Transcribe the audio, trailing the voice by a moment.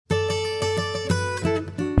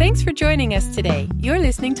Thanks for joining us today. You're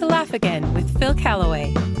listening to Laugh Again with Phil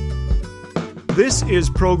Callaway. This is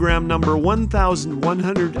program number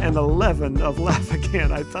 1111 of Laugh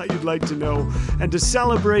Again, I thought you'd like to know. And to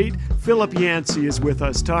celebrate, Philip Yancey is with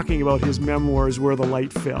us talking about his memoirs, Where the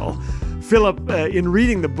Light Fell. Philip, in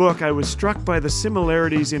reading the book, I was struck by the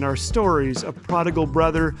similarities in our stories: a prodigal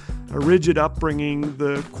brother, a rigid upbringing,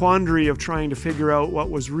 the quandary of trying to figure out what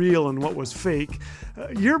was real and what was fake.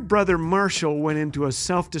 Your brother Marshall went into a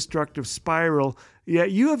self-destructive spiral,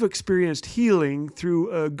 yet you have experienced healing through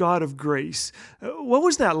a God of grace. What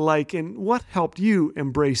was that like, and what helped you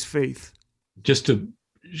embrace faith? Just to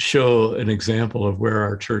show an example of where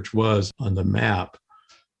our church was on the map,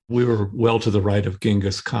 we were well to the right of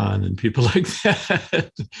Genghis Khan and people like that.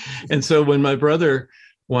 And so when my brother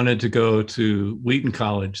wanted to go to Wheaton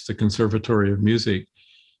College, the Conservatory of Music,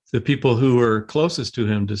 the people who were closest to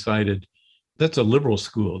him decided, that's a liberal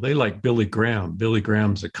school. They like Billy Graham. Billy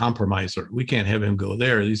Graham's a compromiser. We can't have him go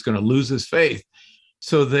there. He's going to lose his faith.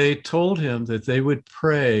 So they told him that they would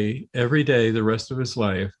pray every day the rest of his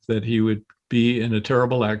life that he would be in a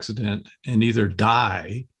terrible accident and either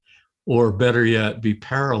die, or better yet, be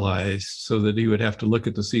paralyzed so that he would have to look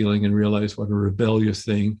at the ceiling and realize what a rebellious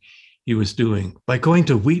thing he was doing by going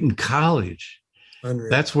to Wheaton College. Unreal.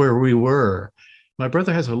 That's where we were. My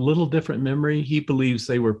brother has a little different memory. He believes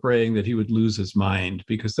they were praying that he would lose his mind,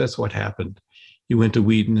 because that's what happened. He went to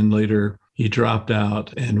Wheaton and later he dropped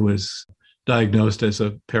out and was diagnosed as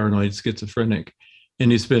a paranoid schizophrenic.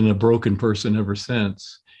 And he's been a broken person ever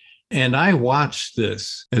since. And I watched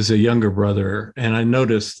this as a younger brother, and I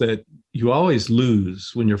noticed that you always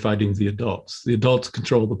lose when you're fighting the adults. The adults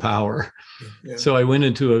control the power. Yeah. So I went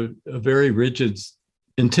into a very rigid,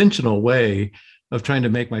 intentional way of trying to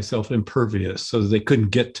make myself impervious so that they couldn't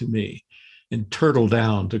get to me, and turtle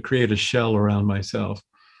down to create a shell around myself.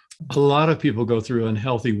 A lot of people go through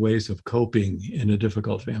unhealthy ways of coping in a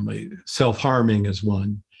difficult family. Self-harming is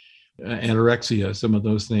one, anorexia, some of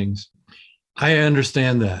those things. I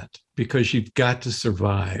understand that, because you've got to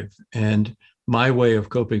survive. And my way of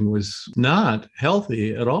coping was not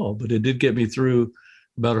healthy at all, but it did get me through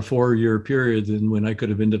about a 4-year period when I could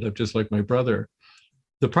have ended up just like my brother.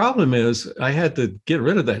 The problem is I had to get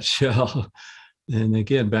rid of that shell. And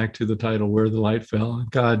again, back to the title, Where the Light Fell.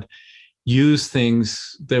 God used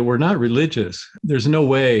things that were not religious. There's no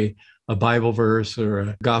way a Bible verse or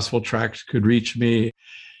a gospel tract could reach me.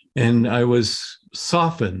 And I was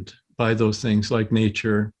softened by those things like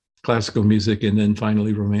nature, classical music, and then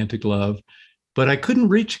finally romantic love. But I couldn't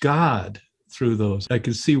reach God through those. I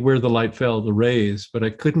could see where the light fell, the rays, but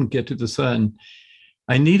I couldn't get to the sun.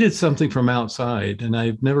 I needed something from outside, and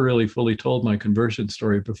I've never really fully told my conversion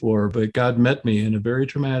story before, but God met me in a very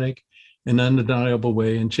dramatic and undeniable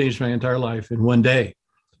way and changed my entire life in one day.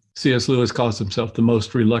 C.S. Lewis calls himself the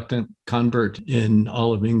most reluctant convert in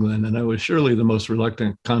all of England, and I was surely the most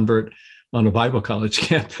reluctant convert on a Bible college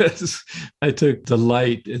campus. I took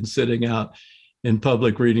delight in sitting out in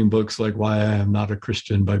public reading books like Why I Am Not a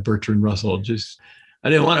Christian by Bertrand Russell. I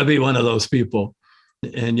didn't want to be one of those people.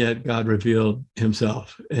 And yet God revealed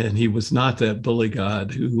himself. And he was not that bully God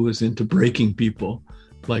who was into breaking people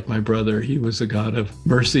like my brother. He was a God of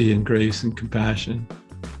mercy and grace and compassion.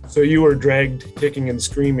 So you were dragged kicking and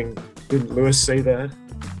screaming. Did Lewis say that?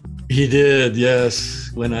 He did, yes.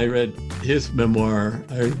 When I read his memoir,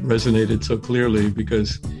 I resonated so clearly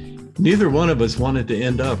because neither one of us wanted to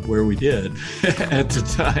end up where we did at the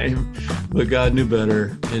time, but God knew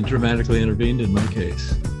better and dramatically intervened in my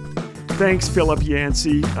case. Thanks, Philip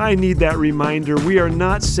Yancey. I need that reminder. We are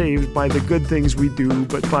not saved by the good things we do,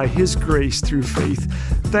 but by His grace through faith.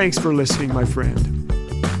 Thanks for listening, my friend.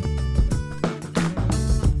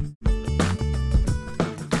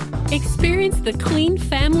 Experience the clean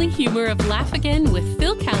family humor of Laugh Again with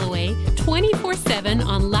Phil Callaway 24/7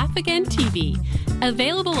 on Laugh Again TV.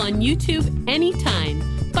 Available on YouTube anytime.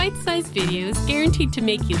 Bite-sized videos guaranteed to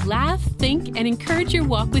make you laugh, think, and encourage your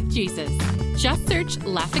walk with Jesus. Just search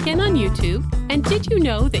Laugh Again on YouTube. And did you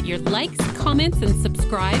know that your likes, comments, and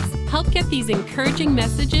subscribes help get these encouraging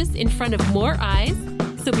messages in front of more eyes?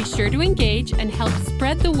 So be sure to engage and help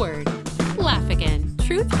spread the word. Laugh Again.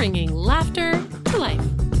 Truth bringing laughter to life.